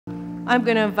I'm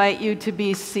going to invite you to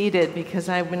be seated because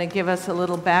I'm going to give us a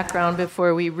little background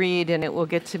before we read, and it will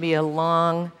get to be a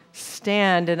long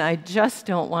stand, and I just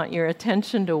don't want your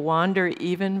attention to wander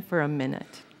even for a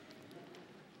minute.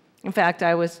 In fact,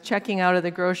 I was checking out of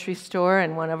the grocery store,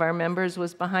 and one of our members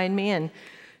was behind me and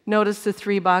noticed the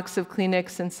 3 boxes of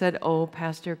Kleenex and said, "Oh,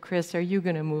 Pastor Chris, are you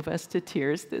going to move us to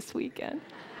tears this weekend?"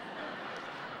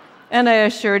 And I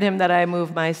assured him that I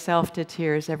move myself to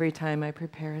tears every time I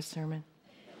prepare a sermon.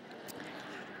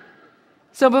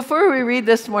 So before we read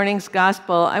this morning's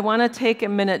gospel, I want to take a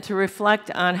minute to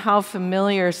reflect on how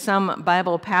familiar some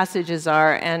Bible passages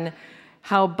are and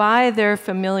how by their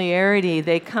familiarity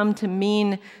they come to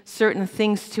mean certain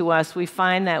things to us. We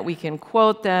find that we can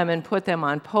quote them and put them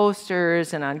on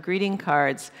posters and on greeting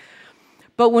cards.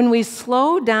 But when we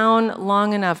slow down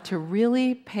long enough to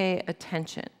really pay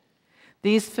attention,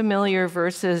 these familiar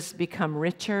verses become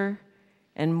richer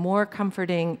and more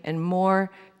comforting and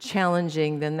more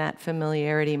challenging than that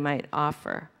familiarity might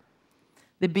offer.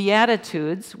 The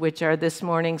Beatitudes, which are this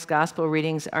morning's gospel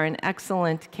readings, are an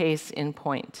excellent case in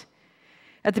point.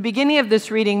 At the beginning of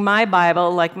this reading, my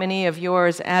Bible, like many of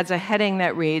yours, adds a heading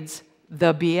that reads,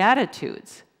 "The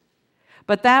Beatitudes."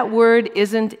 But that word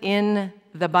isn't in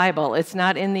the Bible. It's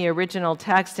not in the original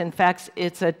text. In fact,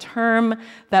 it's a term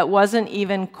that wasn't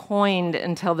even coined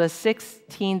until the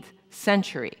 16th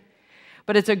century.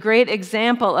 But it's a great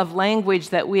example of language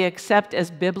that we accept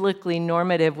as biblically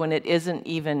normative when it isn't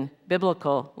even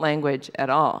biblical language at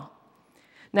all.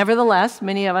 Nevertheless,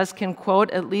 many of us can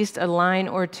quote at least a line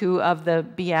or two of the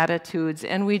Beatitudes,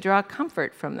 and we draw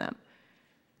comfort from them.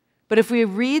 But if we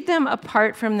read them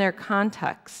apart from their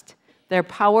context, their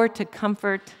power to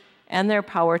comfort and their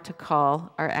power to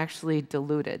call are actually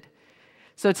diluted.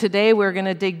 So today we're going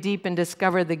to dig deep and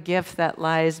discover the gift that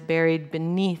lies buried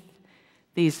beneath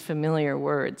these familiar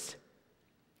words.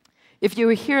 If you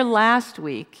were here last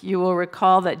week, you will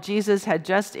recall that Jesus had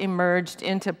just emerged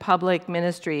into public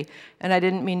ministry, and I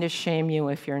didn't mean to shame you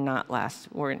if you're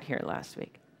weren't here last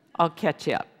week. I'll catch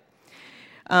you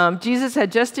up. Jesus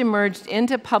had just emerged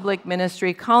into public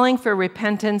ministry, calling for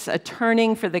repentance, a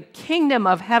turning, for the kingdom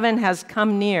of heaven has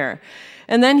come near.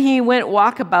 And then he went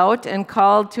walkabout and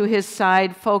called to his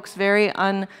side folks very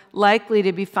unlikely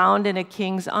to be found in a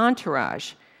king's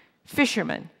entourage,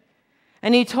 fishermen.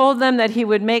 And he told them that he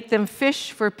would make them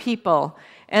fish for people,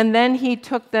 and then he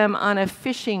took them on a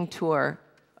fishing tour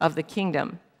of the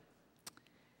kingdom.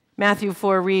 Matthew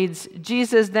 4 reads,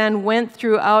 "Jesus then went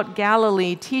throughout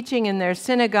Galilee, teaching in their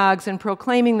synagogues and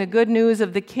proclaiming the good news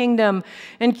of the kingdom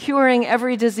and curing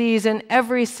every disease and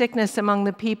every sickness among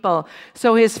the people.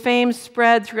 So his fame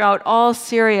spread throughout all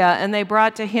Syria, and they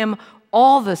brought to him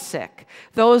all the sick,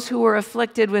 those who were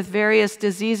afflicted with various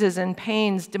diseases and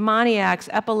pains, demoniacs,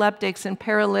 epileptics, and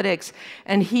paralytics,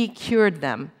 and he cured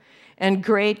them. And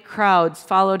great crowds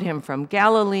followed him from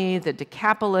Galilee, the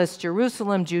Decapolis,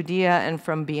 Jerusalem, Judea, and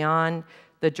from beyond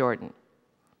the Jordan."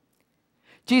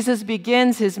 Jesus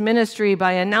begins his ministry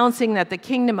by announcing that the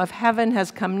kingdom of heaven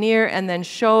has come near, and then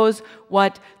shows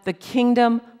what the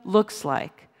kingdom looks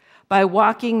like by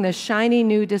walking the shiny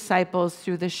new disciples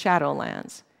through the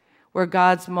shadowlands, where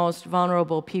God's most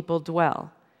vulnerable people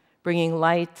dwell, bringing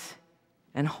light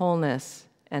and wholeness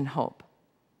and hope.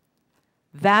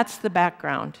 That's the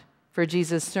background for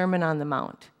Jesus' Sermon on the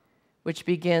Mount, which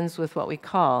begins with what we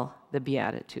call the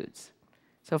Beatitudes.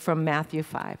 So from Matthew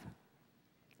 5.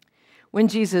 When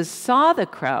Jesus saw the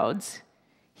crowds,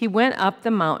 he went up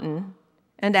the mountain,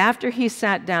 and after he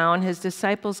sat down, his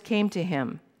disciples came to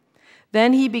him.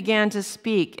 Then he began to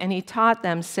speak, and he taught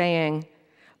them, saying,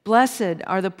 "Blessed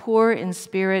are the poor in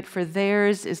spirit, for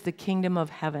theirs is the kingdom of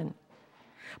heaven.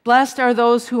 Blessed are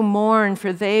those who mourn,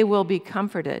 for they will be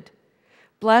comforted.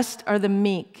 Blessed are the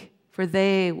meek, for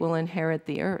they will inherit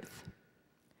the earth.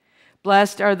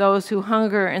 Blessed are those who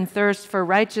hunger and thirst for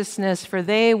righteousness, for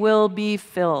they will be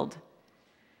filled.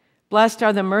 Blessed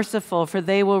are the merciful, for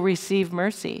they will receive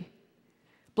mercy.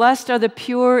 Blessed are the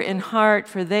pure in heart,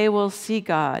 for they will see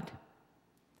God.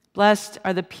 Blessed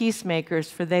are the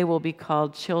peacemakers, for they will be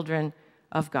called children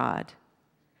of God.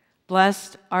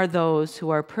 Blessed are those who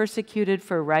are persecuted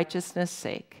for righteousness'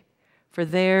 sake, for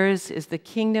theirs is the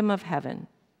kingdom of heaven.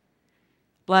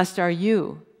 Blessed are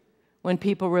you when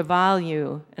people revile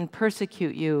you and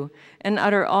persecute you and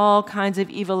utter all kinds of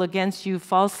evil against you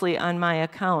falsely on my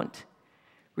account.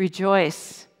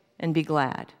 Rejoice and be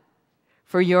glad,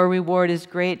 for your reward is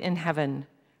great in heaven,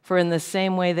 for in the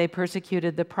same way they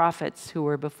persecuted the prophets who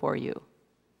were before you."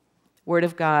 Word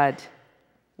of God,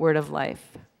 word of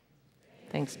life.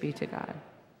 Thanks be to God.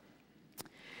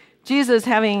 Jesus,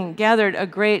 having gathered a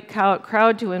great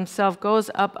crowd to himself,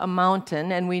 goes up a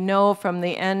mountain, and we know from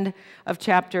the end of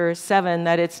chapter 7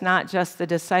 that it's not just the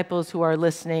disciples who are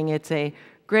listening, it's a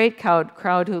great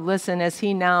crowd who listen as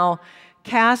he now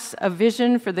casts a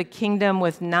vision for the kingdom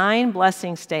with 9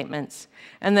 blessing statements,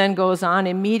 and then goes on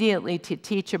immediately to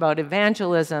teach about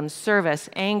evangelism, service,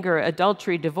 anger,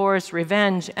 adultery, divorce,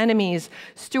 revenge, enemies,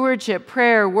 stewardship,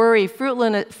 prayer, worry,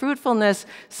 fruitfulness,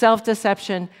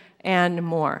 self-deception, and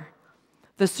more.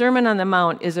 The Sermon on the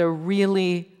Mount is a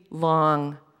really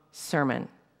long sermon.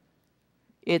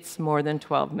 It's more than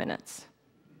 12 minutes.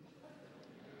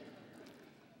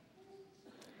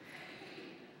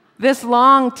 This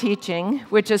long teaching,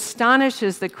 which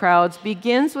astonishes the crowds,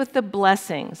 begins with the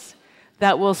blessings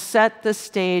that will set the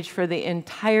stage for the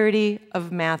entirety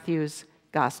of Matthew's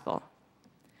gospel.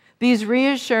 These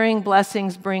reassuring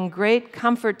blessings bring great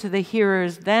comfort to the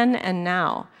hearers then and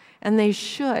now, and they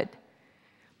should.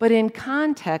 But in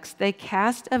context, they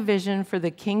cast a vision for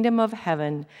the kingdom of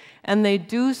heaven, and they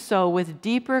do so with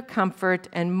deeper comfort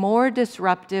and more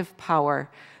disruptive power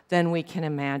than we can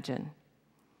imagine.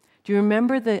 Do you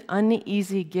remember the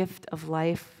uneasy gift of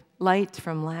light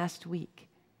from last week?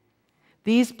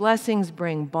 These blessings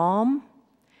bring balm,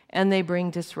 and they bring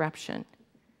disruption,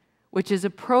 which is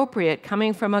appropriate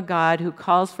coming from a God who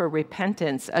calls for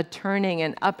repentance, a turning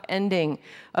and upending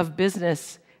of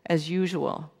business as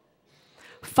usual.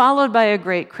 Followed by a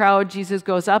great crowd, Jesus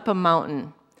goes up a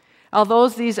mountain. Although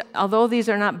these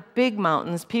are not big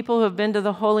mountains, people who have been to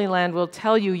the Holy Land will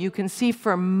tell you you can see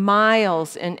for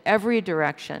miles in every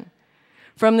direction.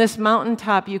 From this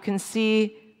mountaintop, you can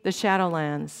see the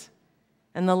Shadowlands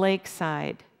and the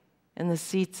lakeside and the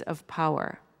seats of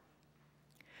power.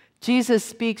 Jesus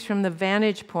speaks from the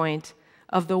vantage point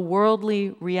of the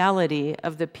worldly reality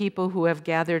of the people who have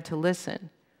gathered to listen.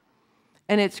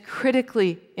 And it's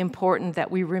critically important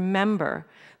that we remember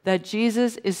that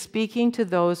Jesus is speaking to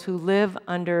those who live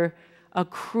under a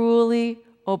cruelly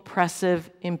oppressive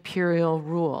imperial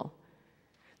rule.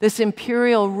 This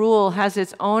imperial rule has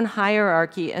its own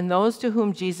hierarchy, and those to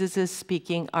whom Jesus is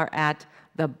speaking are at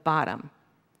the bottom.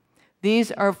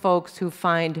 These are folks who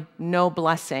find no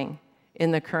blessing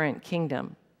in the current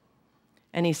kingdom.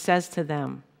 And he says to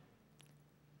them,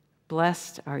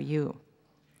 "Blessed are you."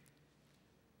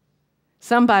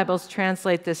 Some Bibles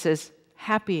translate this as,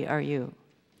 "Happy are you,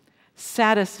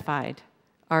 satisfied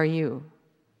are you."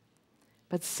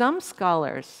 But some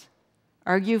scholars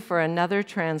argue for another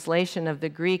translation of the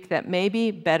Greek that maybe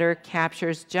better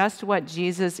captures just what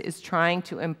Jesus is trying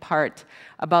to impart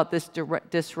about this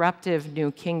disruptive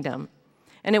new kingdom.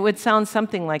 And it would sound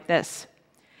something like this: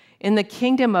 "In the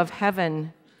kingdom of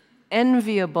heaven,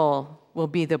 enviable will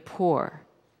be the poor,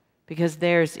 because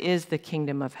theirs is the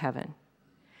kingdom of heaven.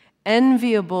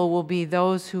 Enviable will be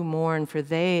those who mourn, for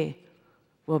they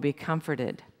will be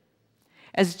comforted."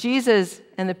 As Jesus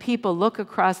and the people look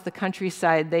across the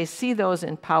countryside, they see those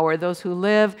in power, those who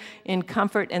live in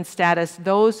comfort and status,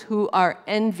 those who are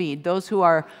envied, those who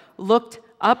are looked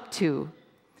up to.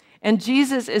 And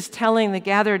Jesus is telling the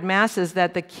gathered masses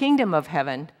that the kingdom of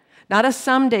heaven, not a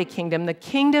someday kingdom, the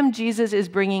kingdom Jesus is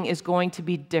bringing is going to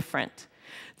be different.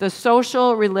 The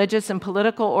social, religious, and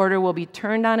political order will be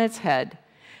turned on its head,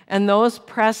 and those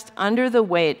pressed under the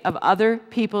weight of other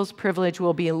people's privilege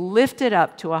will be lifted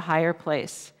up to a higher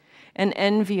place, an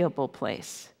enviable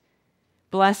place.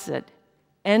 Blessed,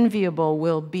 enviable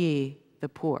will be the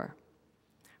poor.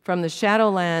 From the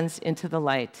shadowlands into the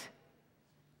light,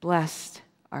 blessed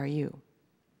are you.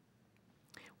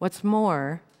 What's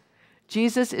more,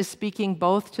 Jesus is speaking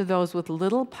both to those with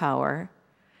little power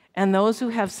and those who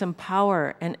have some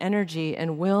power and energy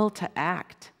and will to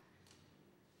act.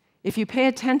 If you pay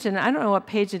attention, I don't know what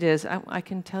page it is. I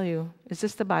can tell you. Is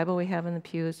this the Bible we have in the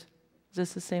pews? Is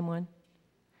this the same one?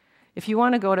 If you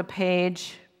want to go to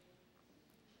page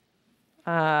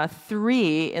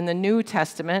 3 in the New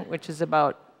Testament, which is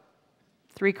about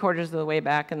 3/4 of the way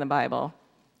back in the Bible,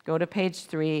 go to page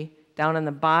 3. Down in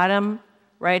the bottom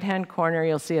right-hand corner,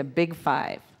 you'll see a big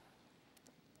 5.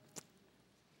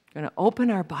 We're going to open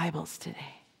our Bibles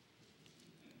today.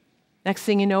 Next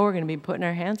thing you know, we're going to be putting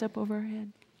our hands up over our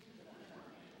head.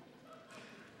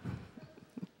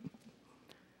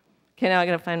 Okay, now I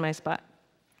got to find my spot.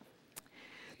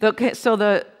 Okay, so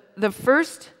the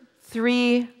first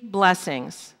 3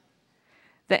 blessings,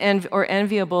 or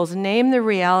enviables, name the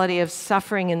reality of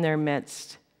suffering in their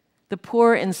midst. The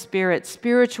poor in spirit,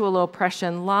 spiritual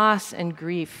oppression, loss, and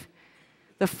grief.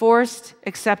 The forced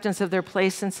acceptance of their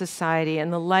place in society,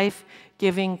 and the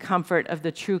life-giving comfort of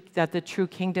that the true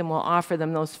kingdom will offer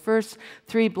them. Those first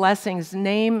 3 blessings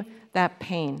name that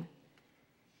pain.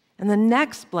 And the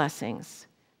next blessings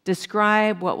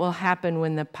describe what will happen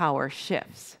when the power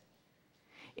shifts.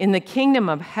 In the kingdom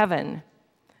of heaven,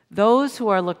 those who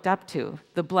are looked up to,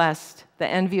 the blessed, the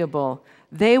enviable,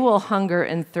 they will hunger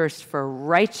and thirst for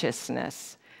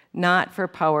righteousness, not for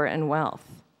power and wealth.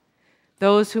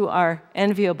 Those who are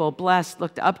enviable, blessed,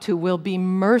 looked up to will be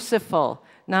merciful,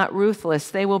 not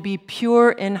ruthless. They will be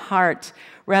pure in heart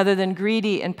rather than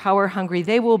greedy and power hungry.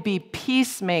 They will be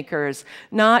peacemakers,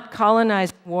 not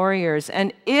colonized warriors.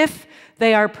 And if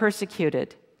they are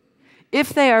persecuted,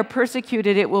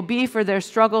 it will be for their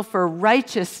struggle for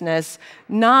righteousness,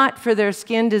 not for their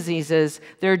skin diseases,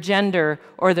 their gender,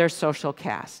 or their social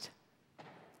caste.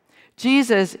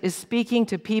 Jesus is speaking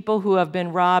to people who have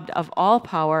been robbed of all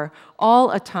power,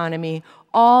 all autonomy,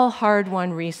 all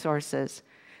hard-won resources.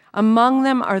 Among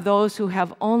them are those who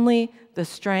have only the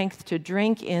strength to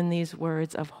drink in these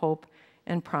words of hope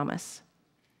and promise.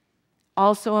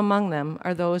 Also among them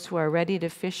are those who are ready to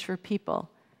fish for people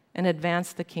and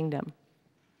advance the kingdom.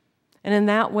 And in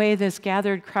that way, this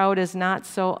gathered crowd is not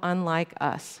so unlike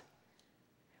us.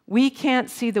 We can't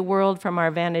see the world from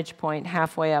our vantage point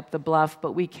halfway up the bluff,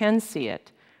 but we can see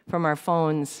it from our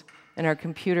phones and our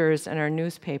computers and our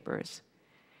newspapers.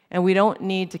 And we don't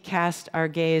need to cast our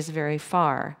gaze very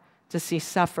far to see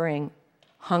suffering,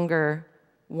 hunger,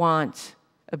 want,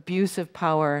 abuse of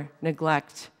power,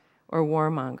 neglect, or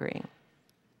warmongering.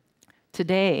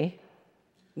 Today,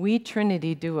 we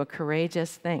Trinity do a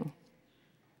courageous thing.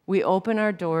 We open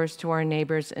our doors to our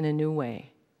neighbors in a new way.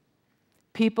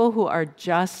 People who are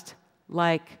just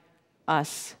like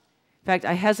us. In fact,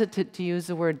 I hesitate to use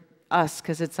the word us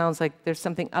because it sounds like there's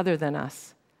something other than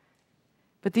us.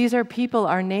 But these are people,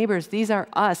 our neighbors. These are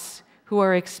us who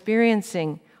are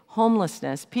experiencing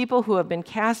homelessness, people who have been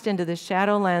cast into the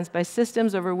shadowlands by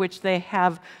systems over which they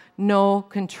have no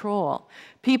control.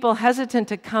 People hesitant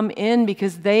to come in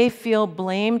because they feel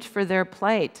blamed for their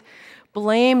plight.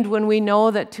 Blamed when we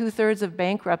know that 2/3 of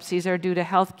bankruptcies are due to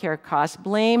healthcare costs.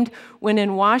 Blamed when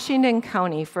in Washington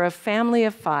County, for a family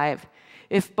of 5,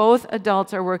 if both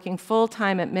adults are working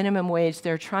full-time at minimum wage,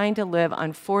 they're trying to live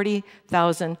on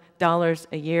 $40,000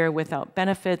 a year without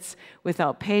benefits,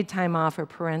 without paid time off or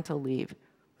parental leave.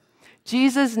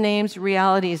 Jesus names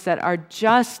realities that are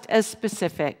just as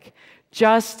specific,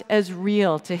 just as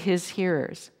real to his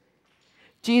hearers.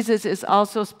 Jesus is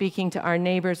also speaking to our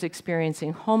neighbors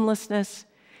experiencing homelessness,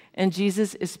 and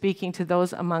Jesus is speaking to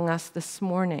those among us this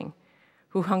morning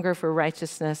who hunger for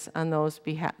righteousness on those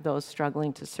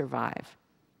struggling to survive.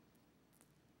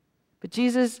 But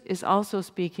Jesus is also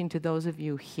speaking to those of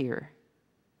you here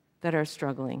that are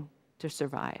struggling to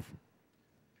survive,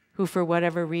 who for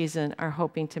whatever reason are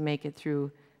hoping to make it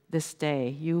through this day,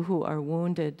 you who are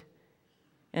wounded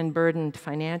and burdened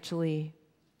financially,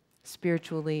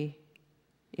 spiritually,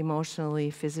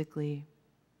 emotionally, physically.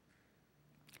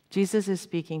 Jesus is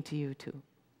speaking to you too.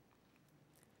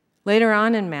 Later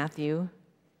on in Matthew,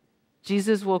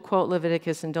 Jesus will quote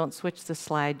Leviticus, and don't switch the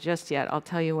slide just yet. I'll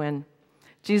tell you when.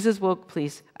 Jesus will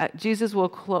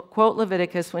quote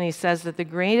Leviticus when he says that the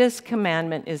greatest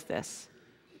commandment is this: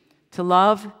 to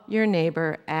love your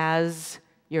neighbor as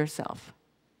yourself.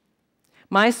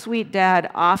 My sweet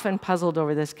dad often puzzled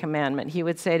over this commandment. He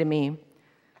would say to me,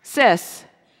 "Sis,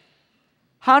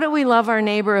 how do we love our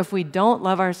neighbor if we don't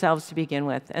love ourselves to begin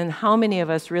with? And how many of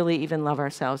us really even love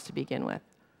ourselves to begin with?"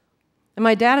 And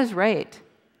my dad is right.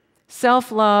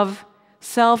 Self-love,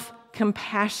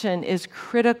 self-compassion is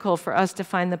critical for us to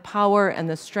find the power and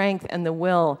the strength and the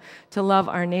will to love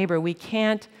our neighbor. We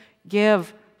can't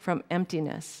give from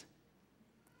emptiness.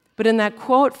 But in that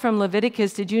quote from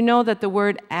Leviticus, did you know that the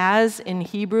word "as" in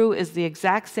Hebrew is the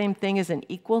exact same thing as an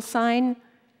equal sign?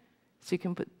 So you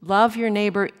can put love your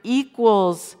neighbor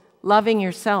equals loving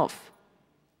yourself.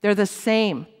 They're the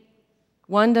same.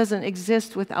 One doesn't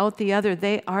exist without the other.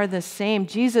 They are the same.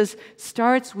 Jesus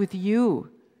starts with you.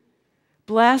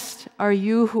 Blessed are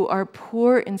you who are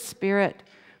poor in spirit,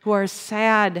 who are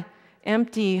sad,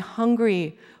 empty,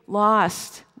 hungry,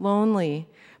 lost, lonely.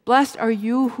 Blessed are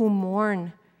you who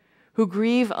mourn, who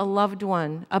grieve a loved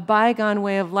one, a bygone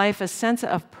way of life, a sense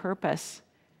of purpose.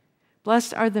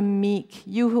 Blessed are the meek,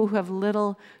 you who have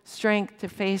little strength to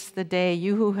face the day,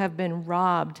 you who have been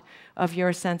robbed of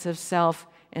your sense of self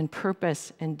and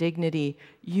purpose and dignity.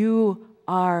 You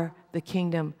are the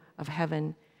kingdom of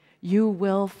heaven. You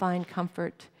will find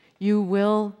comfort. You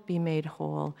will be made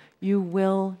whole. You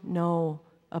will know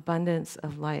abundance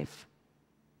of life.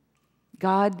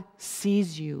 God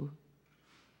sees you,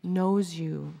 knows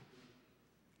you,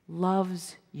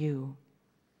 loves you.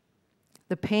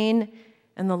 The pain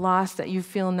and the loss that you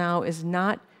feel now is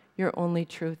not your only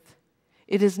truth.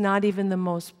 It is not even the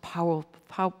most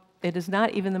It is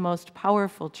not even the most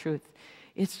powerful truth.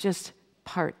 It's just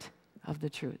part of the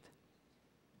truth.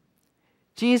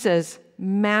 Jesus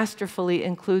masterfully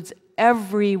includes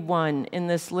everyone in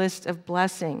this list of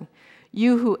blessing.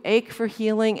 You who ache for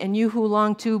healing and you who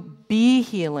long to be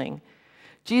healing.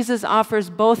 Jesus offers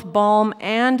both balm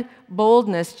and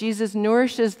boldness. Jesus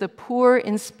nourishes the poor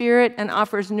in spirit and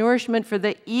offers nourishment for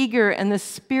the eager and the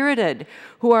spirited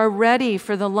who are ready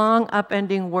for the long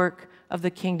upending work of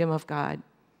the kingdom of God.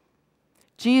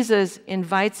 Jesus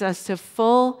invites us to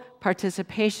full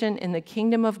participation in the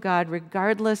kingdom of God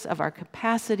regardless of our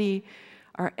capacity,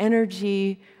 our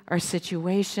energy, our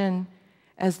situation,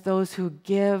 as those who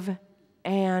give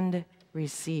and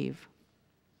receive.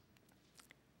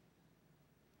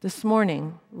 This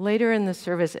morning, later in the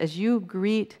service, as you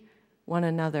greet one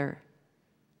another,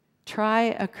 try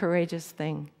a courageous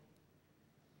thing.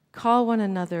 Call one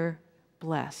another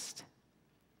blessed.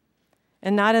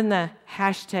 And not in the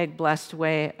hashtag blessed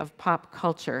way of pop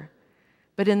culture,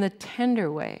 but in the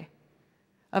tender way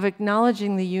of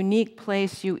acknowledging the unique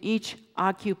place you each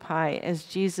occupy as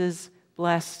Jesus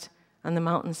blessed on the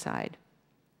mountainside.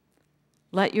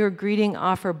 Let your greeting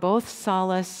offer both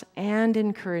solace and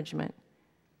encouragement,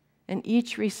 and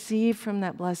each receive from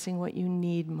that blessing what you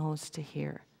need most to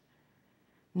hear,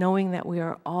 knowing that we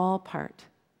are all part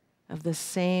of the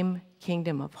same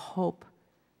kingdom of hope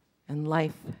and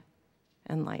life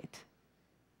and light.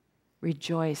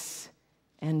 Rejoice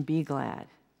and be glad.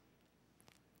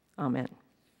 Amen.